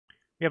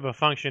We have a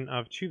function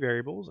of two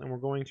variables, and we're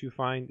going to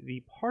find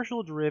the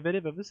partial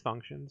derivative of this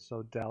function,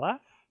 so del f,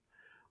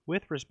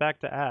 with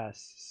respect to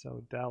s,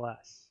 so del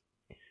s.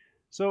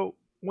 So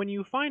when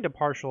you find a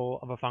partial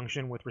of a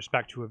function with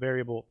respect to a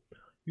variable,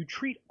 you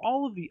treat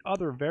all of the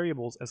other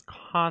variables as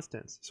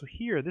constants. So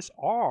here, this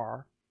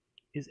r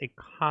is a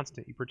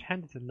constant. You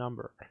pretend it's a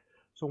number.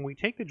 So when we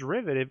take the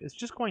derivative, it's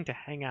just going to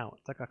hang out.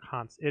 It's like a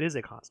constant. It is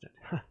a constant.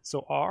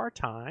 So r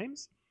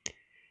times.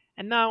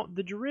 And now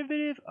the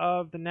derivative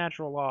of the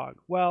natural log.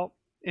 Well,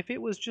 if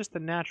it was just the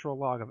natural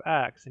log of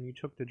x and you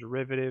took the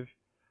derivative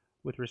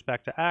with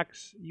respect to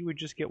x, you would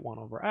just get 1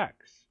 over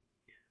x.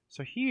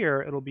 So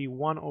here it'll be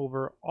 1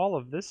 over all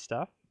of this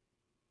stuff.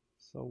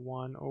 So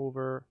 1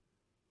 over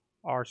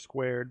r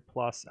squared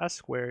plus s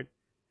squared,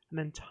 and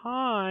then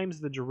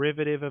times the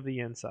derivative of the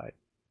inside.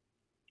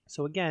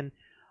 So again,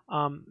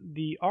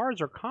 the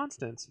r's are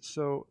constants,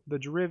 so the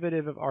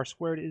derivative of r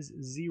squared is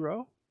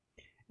 0.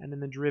 And then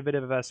the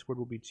derivative of s squared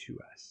will be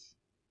 2s.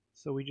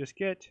 So we just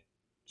get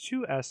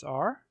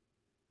 2sr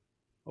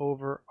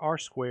over r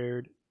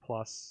squared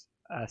plus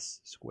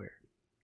s squared.